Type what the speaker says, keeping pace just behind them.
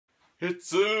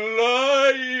It's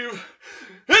alive!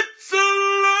 It's alive!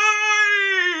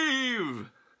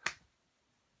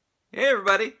 Hey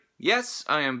everybody! Yes,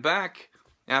 I am back.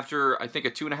 After, I think,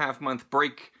 a 2.5-month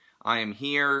break, I am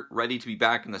here, ready to be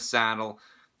back in the saddle.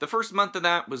 The first month of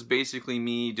that was basically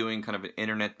me doing kind of an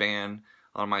internet ban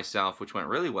on myself, which went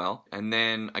really well. And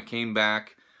then I came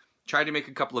back, tried to make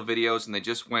a couple of videos, and they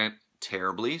just went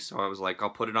terribly. So I was like, I'll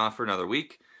put it off for another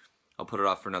week.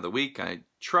 I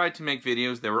tried to make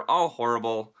videos. They were all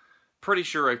horrible. Pretty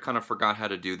sure I kind of forgot how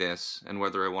to do this and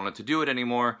whether I wanted to do it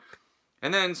anymore.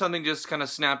 And then something just kind of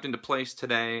snapped into place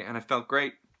today, and I felt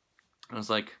great. I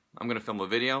was like, I'm going to film a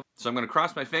video. So I'm going to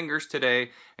cross my fingers today,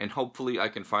 and hopefully I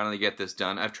can finally get this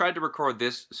done. I've tried to record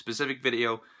this specific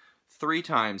video 3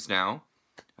 times now.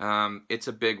 It's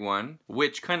a big one,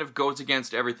 which kind of goes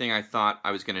against everything I thought I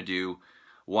was going to do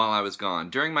while I was gone.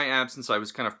 During my absence, I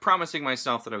was kind of promising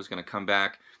myself that I was going to come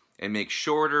back and make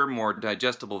shorter, more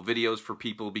digestible videos for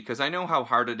people, because I know how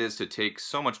hard it is to take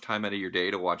so much time out of your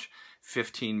day to watch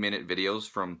 15-minute videos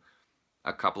from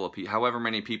a couple of people. However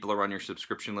many people are on your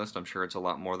subscription list, I'm sure it's a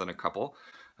lot more than a couple.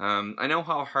 I know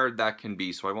how hard that can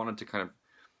be, so I wanted to kind of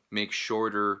make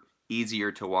shorter,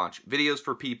 easier to watch videos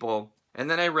for people. And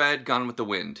then I read Gone with the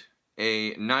Wind,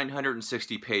 a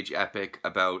 960-page epic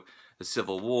about the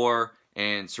Civil War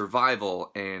and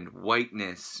survival and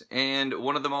whiteness, and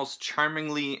one of the most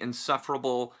charmingly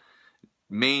insufferable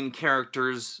main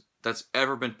characters that's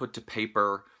ever been put to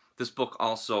paper. This book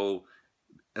also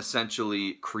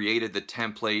essentially created the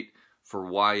template for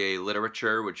YA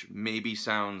literature, which maybe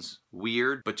sounds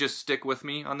weird, but just stick with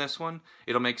me on this one.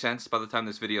 It'll make sense by the time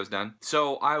this video is done.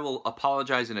 So I will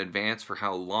apologize in advance for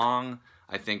how long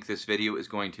I think this video is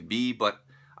going to be, but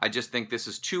I just think this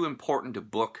is too important a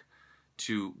book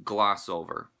to gloss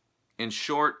over. In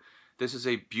short, this is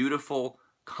a beautiful,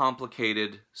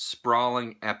 complicated,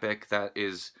 sprawling epic that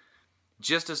is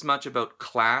just as much about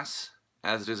class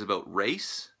as it is about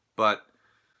race, but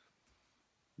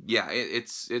yeah,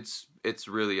 it's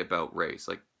really about race.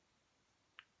 Like,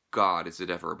 God, is it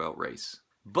ever about race?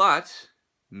 But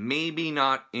maybe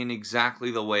not in exactly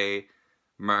the way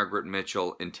Margaret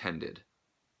Mitchell intended.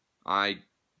 I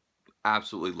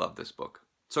absolutely love this book.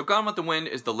 So Gone with the Wind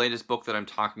is the latest book that I'm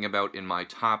talking about in my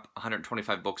top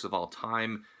 125 books of all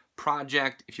time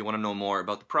project. If you want to know more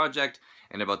about the project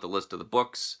and about the list of the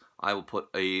books, I will put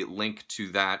a link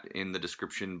to that in the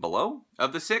description below.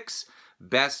 Of the 6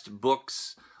 best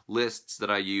books lists that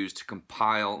I used to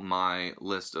compile my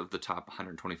list of the top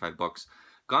 125 books,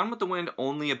 Gone with the Wind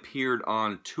only appeared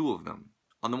on 2 of them.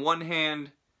 On the one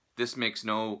hand, this makes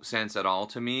no sense at all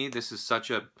to me. This is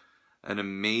such an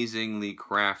amazingly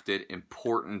crafted,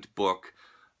 important book,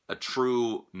 a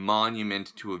true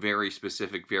monument to a very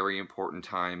specific, very important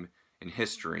time in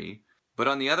history. But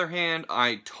on the other hand,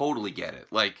 I totally get it.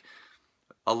 Like,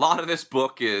 a lot of this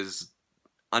book is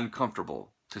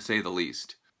uncomfortable, to say the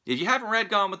least. If you haven't read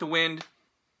Gone with the Wind,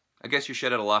 I guess you're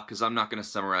shit out of luck, because I'm not going to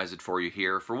summarize it for you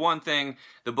here. For one thing,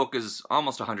 the book is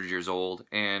almost 100 years old,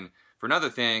 and for another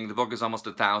thing, the book is almost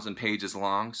 1,000 pages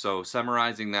long, so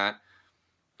summarizing that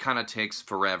kind of takes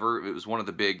forever. It was one of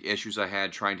the big issues I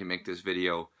had trying to make this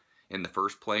video in the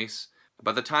first place.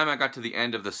 By the time I got to the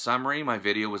end of the summary, my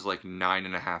video was like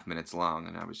 9.5 minutes long,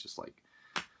 and I was just like,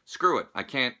 screw it, I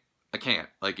can't.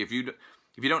 Like, if you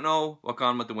don't know what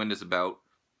Gone with the Wind is about,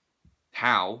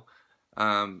 how,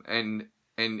 and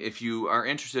if you are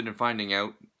interested in finding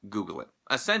out, Google it.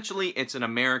 Essentially, it's an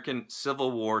American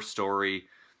Civil War story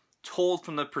told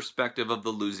from the perspective of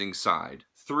the losing side,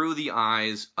 through the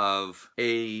eyes of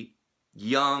a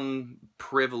young,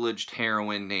 privileged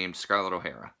heroine named Scarlett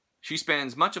O'Hara. She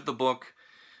spends much of the book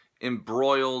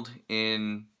embroiled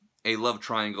in a love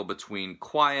triangle between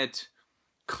quiet,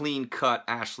 clean-cut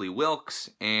Ashley Wilkes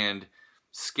and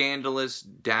scandalous,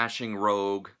 dashing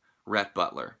rogue Rhett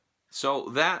Butler. So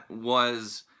that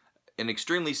was an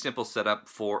extremely simple setup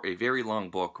for a very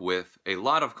long book with a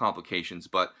lot of complications,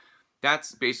 but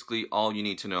that's basically all you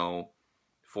need to know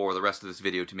for the rest of this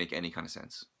video to make any kind of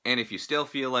sense. And if you still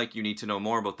feel like you need to know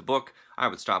more about the book, I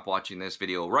would stop watching this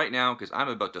video right now, because I'm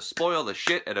about to spoil the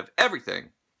shit out of everything.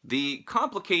 The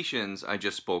complications I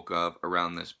just spoke of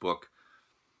around this book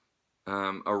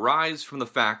arise from the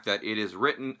fact that it is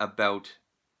written about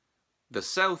the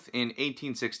South in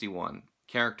 1861.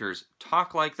 Characters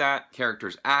talk like that,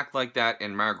 characters act like that,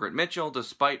 and Margaret Mitchell,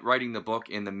 despite writing the book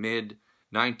in the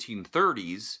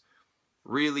mid-1930s,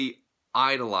 really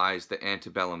idolized the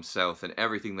antebellum South and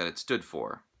everything that it stood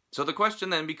for. So the question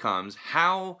then becomes,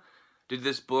 how did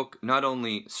this book not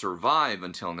only survive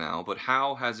until now, but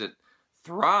how has it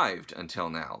thrived until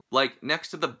now? Like,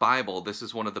 next to the Bible, this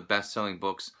is one of the best-selling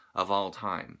books of all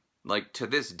time. like to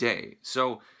this day.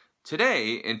 So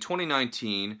today, in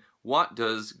 2019, what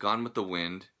does Gone with the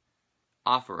Wind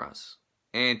offer us?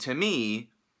 And to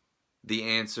me, the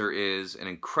answer is an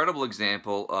incredible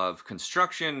example of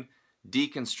construction,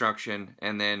 deconstruction,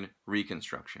 and then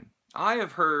reconstruction. I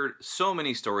have heard so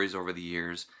many stories over the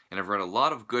years, and I've read a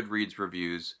lot of Goodreads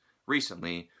reviews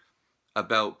recently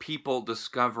about people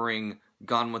discovering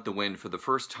Gone with the Wind for the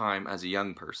first time as a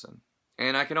young person.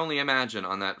 And I can only imagine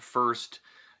on that first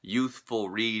youthful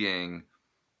reading,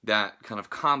 that kind of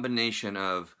combination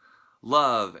of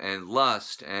love and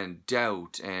lust and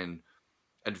doubt and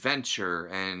adventure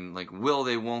and like will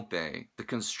they won't they, the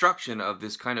construction of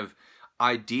this kind of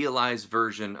idealized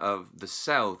version of the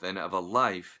South and of a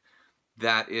life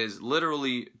that is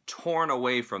literally torn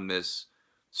away from this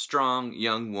strong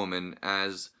young woman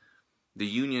as the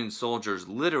Union soldiers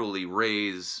literally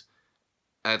raze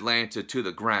Atlanta to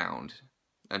the ground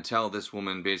until this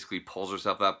woman basically pulls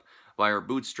herself up by her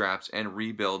bootstraps and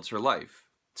rebuilds her life.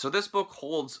 So this book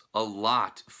holds a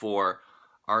lot for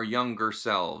our younger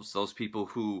selves, those people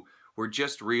who were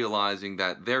just realizing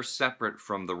that they're separate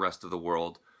from the rest of the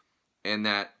world and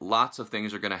that lots of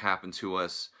things are going to happen to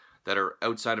us that are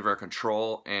outside of our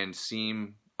control and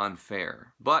seem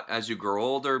unfair. But as you grow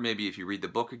older, maybe if you read the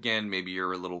book again, maybe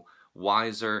you're a little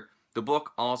wiser, the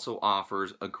book also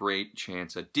offers a great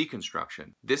chance at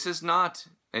deconstruction. This is not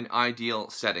an ideal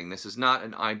setting. This is not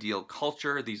an ideal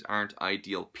culture. These aren't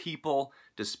ideal people,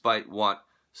 despite what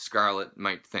Scarlett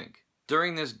might think.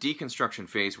 During this deconstruction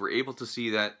phase, we're able to see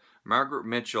that Margaret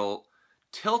Mitchell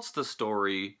tilts the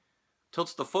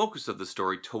focus of the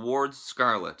story towards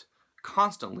Scarlett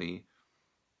constantly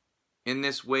in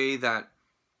this way that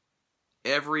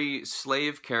every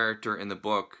slave character in the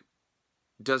book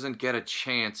doesn't get a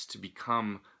chance to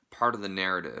become part of the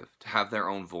narrative, to have their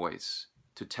own voice,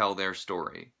 to tell their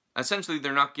story. Essentially,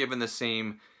 they're not given the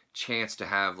same chance to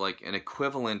have like an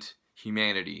equivalent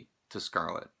humanity to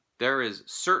Scarlett. There is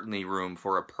certainly room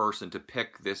for a person to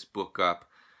pick this book up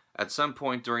at some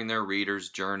point during their reader's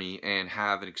journey and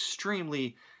have an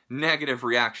extremely negative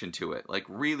reaction to it, like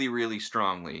really, really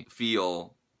strongly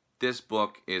feel this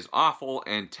book is awful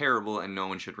and terrible and no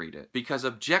one should read it. Because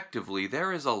objectively,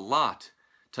 there is a lot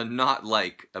to not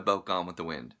like about Gone with the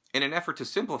Wind. In an effort to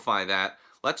simplify that,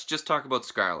 let's just talk about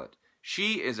Scarlett.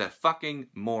 She is a fucking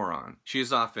moron. She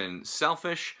is often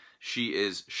selfish, she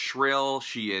is shrill,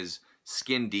 she is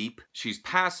skin deep, she's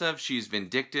passive, she's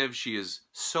vindictive, she is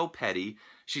so petty,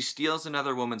 she steals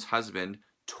another woman's husband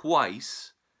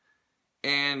twice,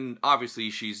 and obviously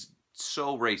she's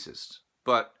so racist.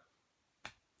 But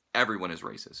everyone is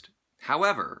racist.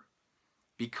 However,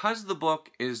 because the book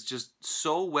is just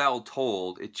so well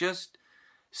told, it just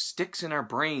sticks in our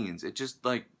brains. It just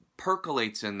like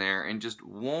percolates in there and just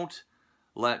won't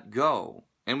let go.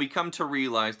 And we come to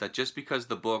realize that just because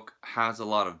the book has a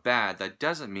lot of bad, that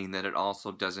doesn't mean that it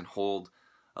also doesn't hold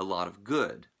a lot of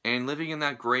good. And living in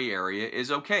that gray area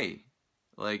is okay.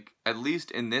 Like, at least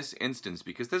in this instance,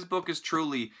 because this book is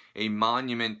truly a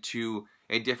monument to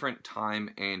a different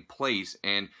time and place.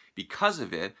 And because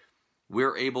of it,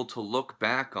 we're able to look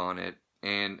back on it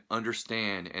and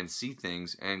understand and see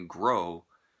things and grow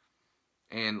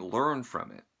and learn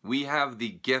from it. We have the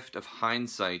gift of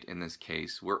hindsight in this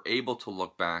case. We're able to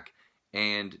look back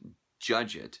and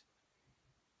judge it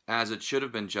as it should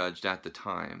have been judged at the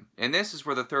time. And this is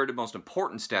where the third and most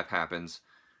important step happens: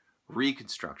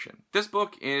 reconstruction. This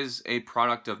book is a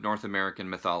product of North American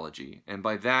mythology. And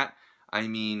by that, I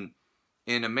mean,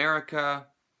 in America,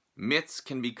 myths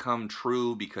can become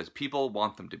true because people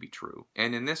want them to be true.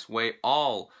 And in this way,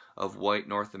 all of white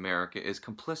North America is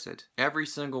complicit. Every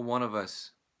single one of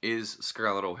us is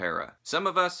Scarlett O'Hara. Some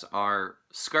of us are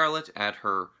Scarlett at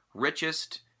her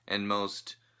richest and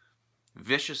most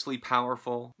viciously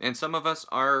powerful, and some of us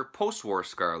are post-war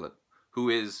Scarlett, who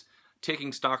is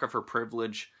taking stock of her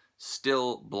privilege,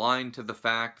 still blind to the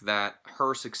fact that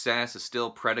her success is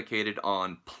still predicated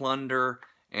on plunder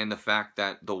and the fact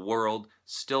that the world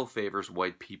still favors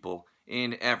white people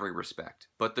in every respect.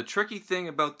 But the tricky thing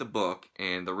about the book,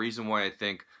 and the reason why I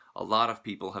think a lot of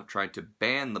people have tried to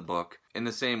ban the book in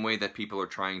the same way that people are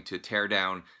trying to tear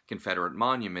down Confederate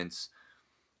monuments,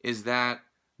 is that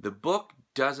the book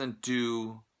doesn't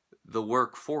do the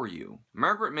work for you.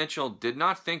 Margaret Mitchell did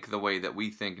not think the way that we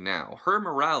think now. Her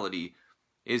morality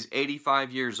is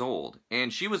 85 years old,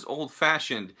 and she was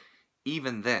old-fashioned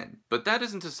even then. But that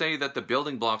isn't to say that the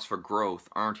building blocks for growth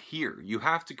aren't here. You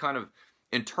have to kind of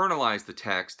internalize the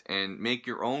text and make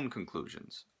your own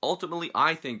conclusions. Ultimately,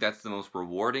 I think that's the most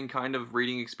rewarding kind of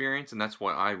reading experience, and that's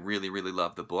why I really, really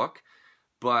love the book.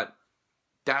 But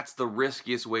that's the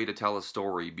riskiest way to tell a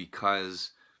story,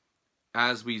 because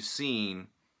as we've seen,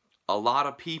 a lot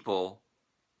of people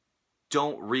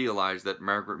don't realize that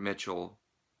Margaret Mitchell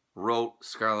wrote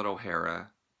Scarlett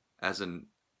O'Hara as an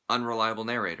unreliable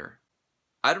narrator.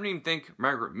 I don't even think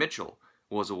Margaret Mitchell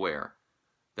was aware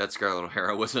that Scarlett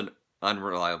O'Hara was an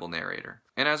unreliable narrator.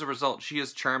 And as a result, she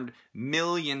has charmed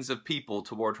millions of people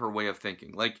toward her way of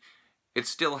thinking. Like, it's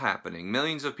still happening.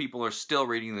 Millions of people are still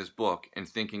reading this book and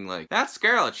thinking like, that's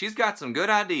Scarlett, she's got some good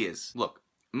ideas. Look,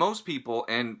 most people,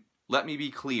 and let me be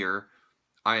clear,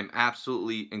 I am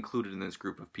absolutely included in this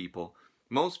group of people.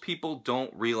 Most people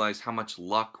don't realize how much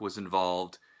luck was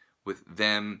involved with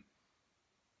them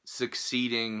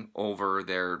succeeding over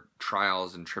their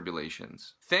trials and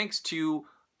tribulations. Thanks to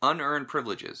unearned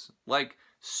privileges. Like,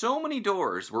 so many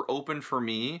doors were opened for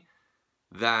me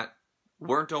that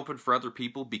weren't open for other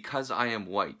people because I am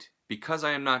white, because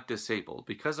I am not disabled,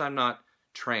 because I'm not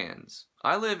trans.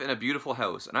 I live in a beautiful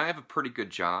house and I have a pretty good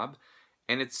job,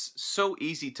 and it's so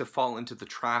easy to fall into the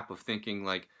trap of thinking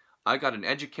like, I got an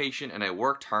education and I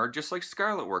worked hard just like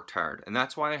Scarlett worked hard, and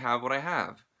that's why I have what I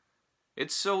have.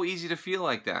 It's so easy to feel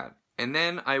like that. And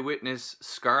then I witness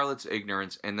Scarlett's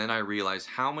ignorance, and then I realize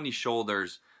how many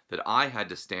shoulders that I had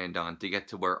to stand on to get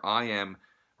to where I am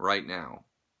right now.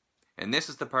 And this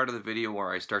is the part of the video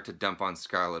where I start to dump on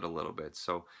Scarlett a little bit.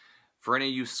 So for any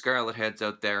of you Scarlett heads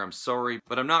out there, I'm sorry,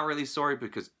 but I'm not really sorry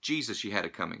because Jesus, she had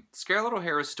it coming. Scarlett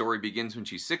O'Hara's story begins when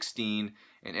she's 16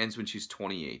 and ends when she's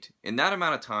 28. In that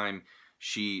amount of time,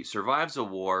 she survives a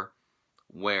war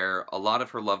where a lot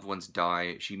of her loved ones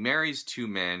die. She marries 2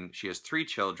 men, she has 3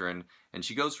 children, and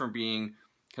she goes from being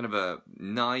kind of a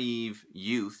naive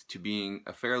youth to being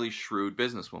a fairly shrewd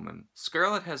businesswoman.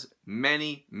 Scarlett has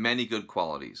many, many good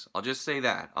qualities. I'll just say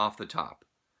that off the top.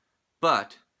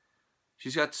 But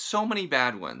she's got so many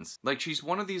bad ones. Like, she's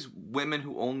one of these women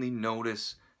who only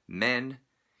notice men,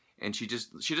 and she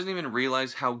doesn't even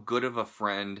realize how good of a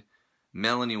friend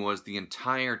Melanie was the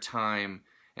entire time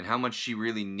and how much she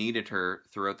really needed her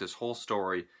throughout this whole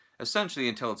story, essentially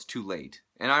until it's too late.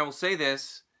 And I will say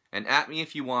this, and at me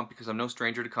if you want, because I'm no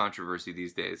stranger to controversy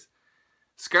these days.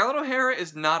 Scarlett O'Hara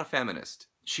is not a feminist.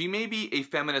 She may be a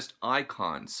feminist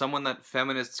icon, someone that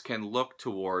feminists can look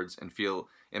towards and feel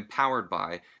empowered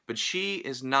by, but she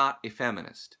is not a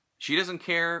feminist. She doesn't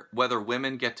care whether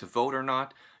women get to vote or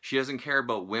not. She doesn't care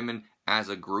about women as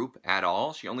a group at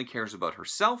all. She only cares about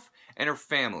herself and her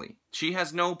family. She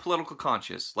has no political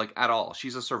conscience, like, at all.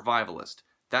 She's a survivalist.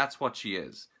 That's what she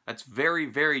is. That's very,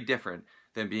 very different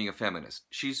than being a feminist.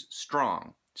 She's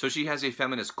strong. So she has a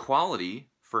feminist quality,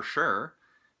 for sure,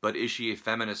 but is she a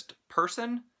feminist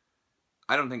person?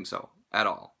 I don't think so, at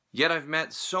all. Yet I've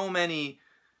met so many,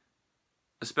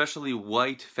 especially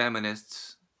white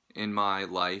feminists in my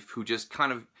life, who just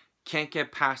kind of can't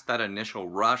get past that initial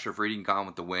rush of reading Gone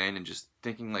with the Wind and just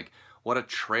thinking like, what a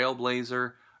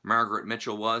trailblazer Margaret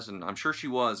Mitchell was, and I'm sure she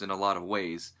was in a lot of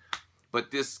ways,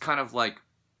 but this kind of like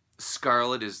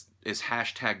Scarlett is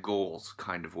hashtag goals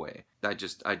kind of way. I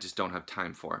just don't have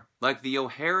time for. Like, the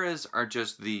O'Haras are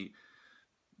just the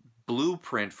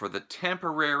blueprint for the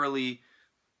temporarily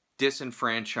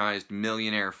disenfranchised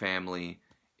millionaire family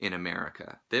in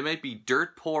America. They might be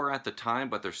dirt poor at the time,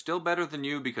 but they're still better than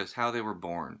you because how they were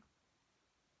born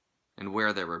and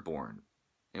where they were born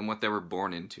and what they were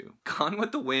born into. Gone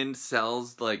with the Wind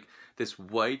sells like this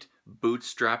white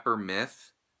bootstrapper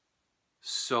myth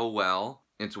so well.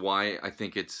 It's why I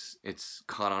think it's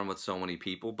caught on with so many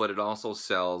people, but it also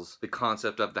sells the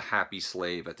concept of the happy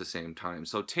slave at the same time.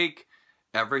 So take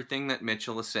everything that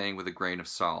Mitchell is saying with a grain of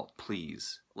salt,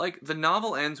 please. Like, the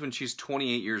novel ends when she's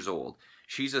 28 years old.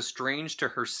 She's estranged to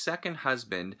her second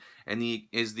husband and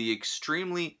is the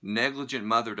extremely negligent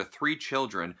mother to 3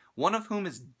 children, one of whom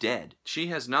is dead. She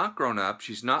has not grown up,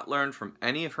 she's not learned from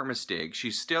any of her mistakes,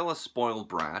 she's still a spoiled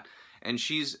brat, and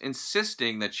she's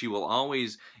insisting that she will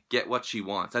always get what she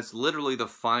wants. That's literally the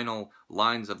final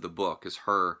lines of the book, is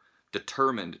her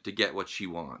determined to get what she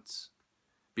wants.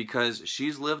 Because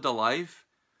she's lived a life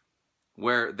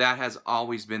where that has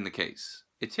always been the case.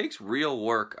 It takes real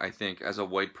work, I think, as a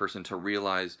white person to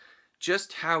realize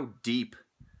just how deep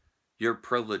your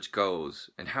privilege goes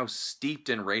and how steeped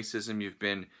in racism you've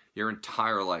been your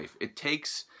entire life. It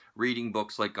takes reading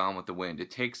books like Gone with the Wind. It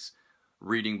takes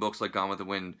reading books like Gone with the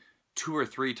Wind 2 or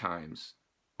 3 times,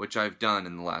 which I've done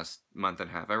in the last month and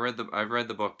a half. I've read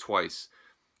the book twice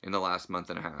in the last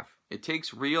month and a half. It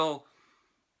takes real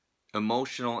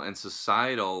emotional and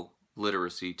societal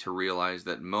literacy to realize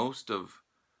that most of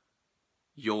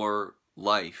your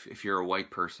life, if you're a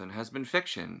white person, has been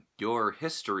fiction. Your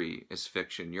history is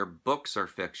fiction. Your books are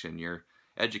fiction. Your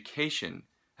education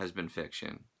has been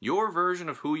fiction. Your version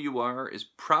of who you are is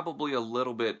probably a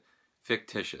little bit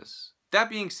fictitious. That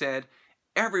being said,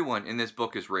 everyone in this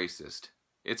book is racist.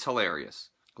 It's hilarious.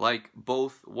 Like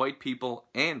both white people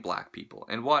and black people.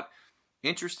 And what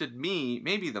interested me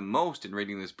maybe the most in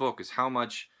reading this book is how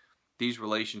much these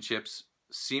relationships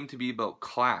seem to be about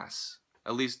class.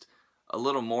 At least a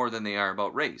little more than they are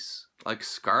about race. Like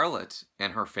Scarlett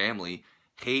and her family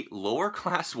hate lower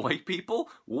class white people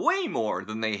way more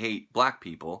than they hate black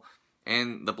people.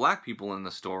 And the black people in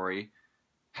the story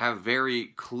have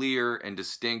very clear and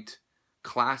distinct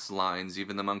class lines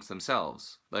even amongst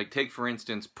themselves. Like take for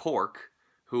instance Pork,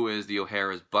 who is the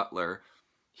O'Hara's butler.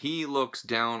 He looks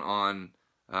down on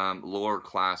lower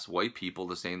class white people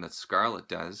the same that Scarlett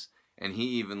does, and he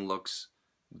even looks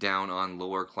down on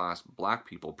lower class black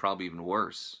people, probably even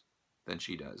worse than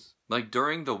she does. Like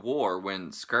during the war,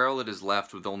 when Scarlett is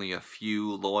left with only a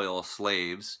few loyal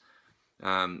slaves,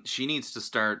 she needs to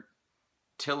start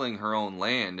tilling her own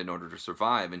land in order to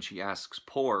survive, and she asks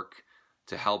Pork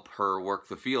to help her work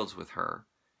the fields with her.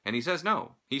 And he says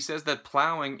no. He says that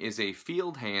plowing is a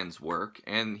field hand's work,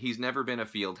 and he's never been a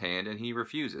field hand, and he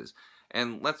refuses.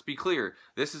 And let's be clear,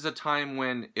 this is a time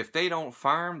when if they don't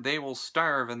farm, they will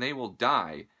starve and they will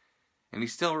die. And he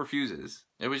still refuses.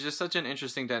 It was just such an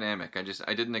interesting dynamic.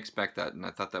 I didn't expect that, and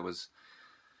I thought that was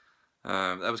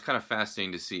kind of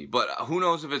fascinating to see. But who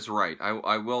knows if it's right.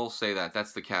 I will say that.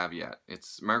 That's the caveat.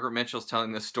 It's Margaret Mitchell's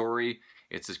telling this story.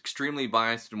 It's extremely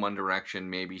biased in one direction.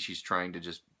 Maybe she's trying to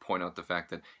just point out the fact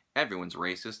that everyone's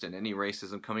racist, and any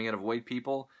racism coming out of white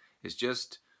people is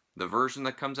just the version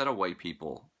that comes out of white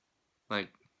people. Like,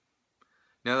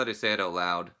 now that I say it out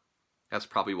loud, that's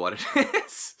probably what it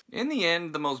is. In the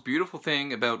end, the most beautiful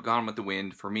thing about Gone with the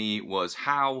Wind for me was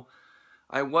how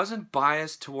I wasn't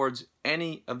biased towards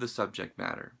any of the subject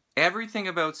matter. Everything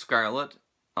about Scarlett,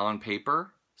 on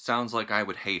paper, sounds like I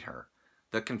would hate her.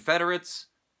 The Confederates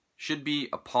should be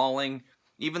appalling.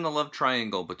 Even the love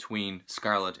triangle between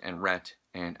Scarlett and Rhett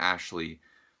and Ashley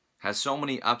has so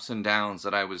many ups and downs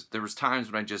that there was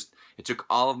times when it took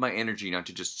all of my energy not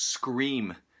to just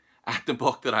scream at the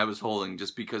book that I was holding,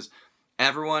 just because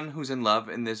everyone who's in love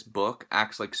in this book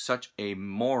acts like such a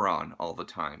moron all the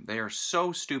time. They are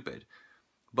so stupid.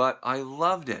 But I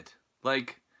loved it.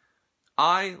 Like,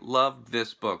 I loved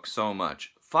this book so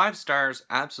much. 5 stars,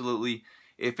 absolutely.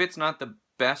 If it's not the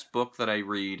best book that I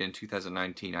read in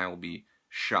 2019, I will be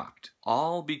shocked.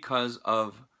 All because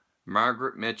of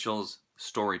Margaret Mitchell's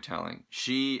storytelling.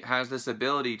 She has this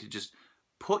ability to just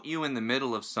put you in the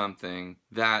middle of something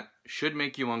that should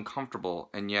make you uncomfortable,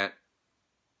 and yet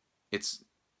it's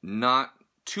not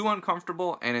too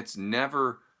uncomfortable, and it's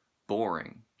never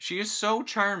boring. She is so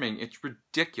charming, it's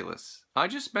ridiculous. I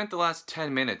just spent the last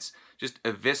 10 minutes just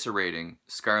eviscerating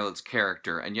Scarlett's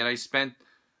character, and yet I spent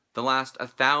the last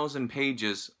 1,000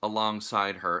 pages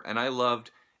alongside her, and I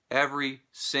loved every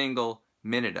single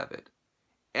minute of it.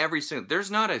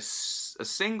 There's not a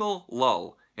single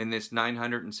lull in this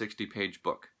 960-page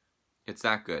book. It's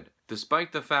that good.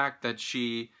 Despite the fact that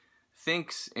she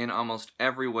thinks in almost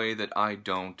every way that I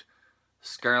don't,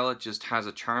 Scarlett just has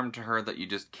a charm to her that you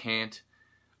just can't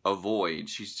avoid.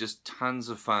 She's just tons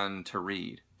of fun to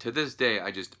read. To this day,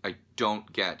 I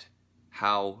don't get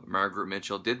how Margaret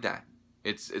Mitchell did that.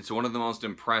 It's one of the most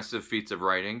impressive feats of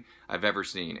writing I've ever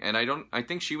seen. And I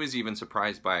think she was even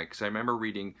surprised by it, because I remember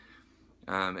reading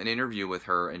an interview with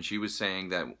her, and she was saying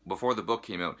that before the book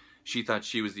came out, she thought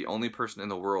she was the only person in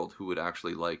the world who would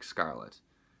actually like Scarlett.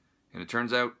 And it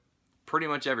turns out pretty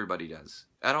much everybody does.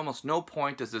 At almost no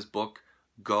point does this book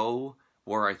go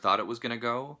where I thought it was going to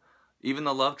go. Even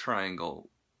the love triangle,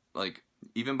 like,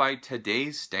 even by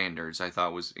today's standards, I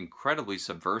thought was incredibly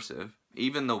subversive.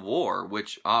 Even the war,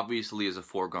 which obviously is a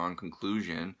foregone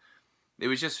conclusion, it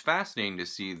was just fascinating to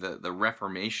see the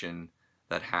reformation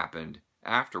that happened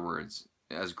afterwards,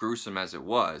 as gruesome as it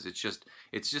was. It's just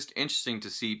interesting to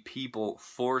see people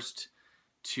forced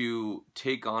to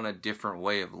take on a different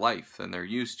way of life than they're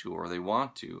used to or they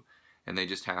want to, and they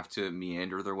just have to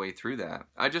meander their way through that.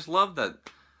 I just love that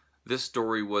this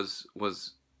story was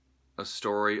a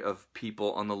story of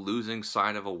people on the losing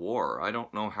side of a war. I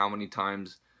don't know how many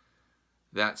times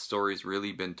that story's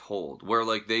really been told, where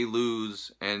like they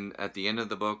lose and at the end of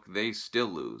the book they still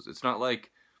lose. It's not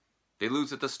like they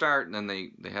lose at the start and then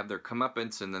they have their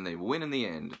comeuppance and then they win in the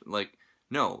end. Like,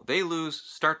 no, they lose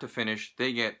start to finish,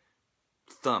 they get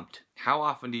thumped. How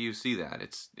often do you see that?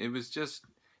 It's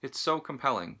so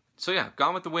compelling. So yeah,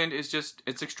 Gone with the Wind is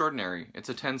it's extraordinary. It's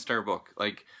a 10-star book.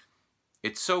 Like,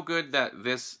 it's so good that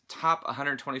this top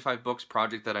 125 books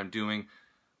project that I'm doing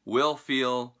will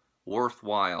feel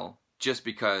worthwhile just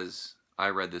because I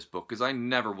read this book. Because I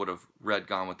never would have read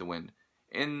Gone with the Wind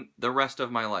in the rest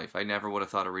of my life. I never would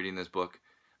have thought of reading this book,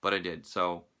 but I did.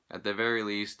 So at the very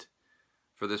least,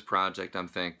 for this project, I'm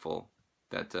thankful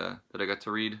that I got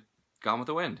to read Gone with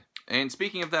the Wind. And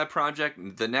speaking of that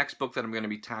project, the next book that I'm going to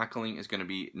be tackling is going to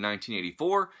be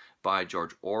 1984 by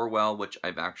George Orwell, which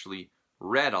I've actually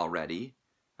read already.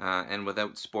 And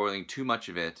without spoiling too much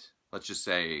of it, let's just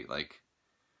say, like...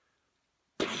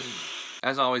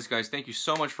 As always, guys, thank you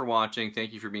so much for watching.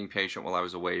 Thank you for being patient while I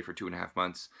was away for 2.5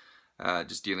 months,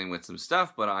 just dealing with some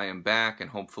stuff. But I am back,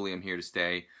 and hopefully I'm here to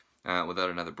stay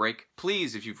without another break.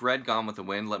 Please, if you've read Gone with the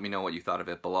Wind, let me know what you thought of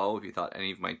it below. If you thought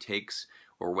any of my takes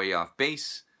were way off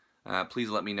base, please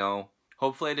let me know.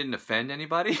 Hopefully I didn't offend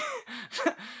anybody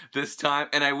this time.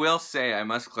 And I will say, I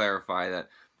must clarify that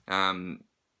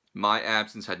my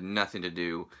absence had nothing to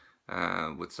do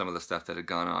with some of the stuff that had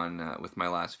gone on with my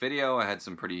last video. I had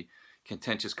some pretty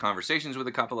contentious conversations with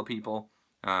a couple of people,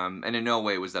 and in no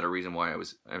way was that a reason why I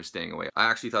was staying away. I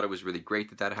actually thought it was really great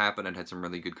that that happened. I had some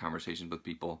really good conversations with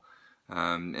people,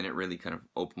 and it really kind of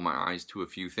opened my eyes to a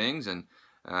few things. And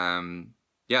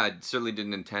yeah, I certainly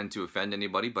didn't intend to offend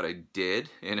anybody, but I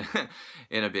did in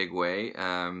a big way.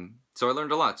 So I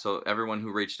learned a lot. So everyone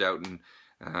who reached out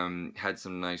and had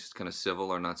some nice kind of civil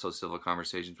or not so civil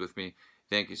conversations with me,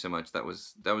 thank you so much. That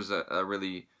was a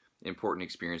really important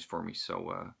experience for me.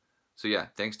 So yeah,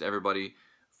 thanks to everybody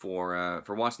for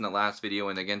watching that last video,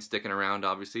 and again sticking around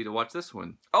obviously to watch this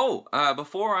one. Oh,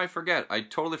 before I forget, I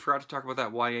totally forgot to talk about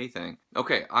that YA thing.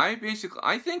 Okay, I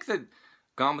think that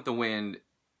Gone with the Wind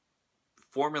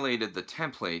formulated the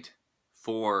template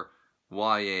for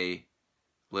YA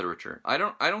literature. I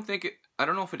don't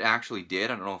know if it actually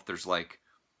did. I don't know if there's like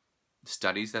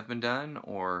studies that have been done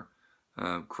or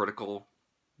critical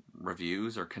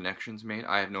reviews or connections made.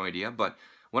 I have no idea, but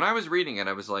when I was reading it,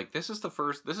 I was like, this is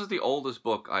the oldest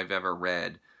book I've ever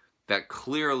read that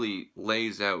clearly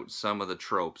lays out some of the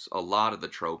tropes, a lot of the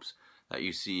tropes that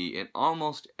you see in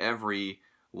almost every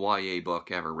YA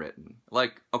book ever written.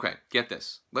 Like, okay, get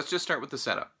this. Let's just start with the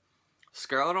setup.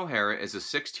 Scarlett O'Hara is a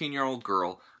 16-year-old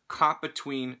girl caught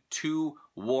between two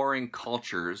warring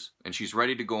cultures, and she's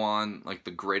ready to go on like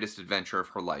the greatest adventure of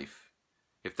her life.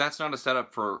 If that's not a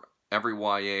setup for every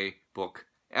YA book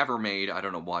ever made, I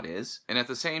don't know what is. And at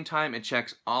the same time, it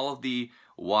checks all of the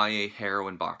YA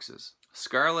heroine boxes.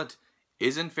 Scarlett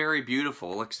isn't very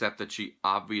beautiful, except that she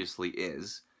obviously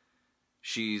is.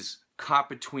 She's caught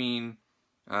between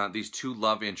these two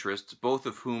love interests, both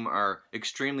of whom are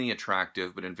extremely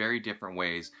attractive, but in very different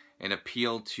ways, and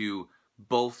appeal to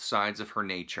both sides of her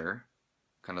nature,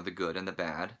 kind of the good and the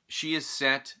bad. She is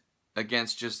set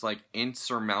against just like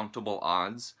insurmountable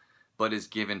odds, but is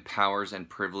given powers and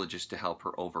privileges to help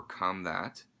her overcome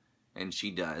that. And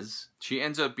she does. She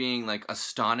ends up being like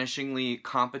astonishingly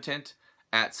competent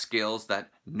at skills that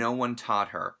no one taught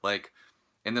her. Like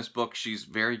in this book, she's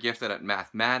very gifted at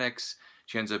mathematics.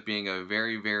 She ends up being a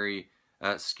very, very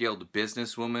skilled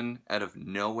businesswoman out of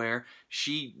nowhere.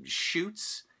 She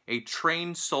shoots a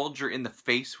trained soldier in the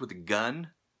face with a gun.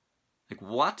 Like,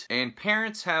 what? And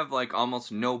parents have like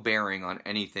almost no bearing on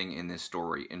anything in this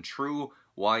story. In true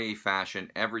YA fashion,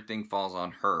 everything falls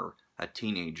on her, a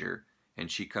teenager,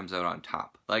 and she comes out on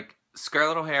top. Like,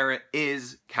 Scarlett O'Hara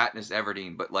is Katniss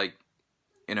Everdeen, but like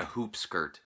in a hoop skirt.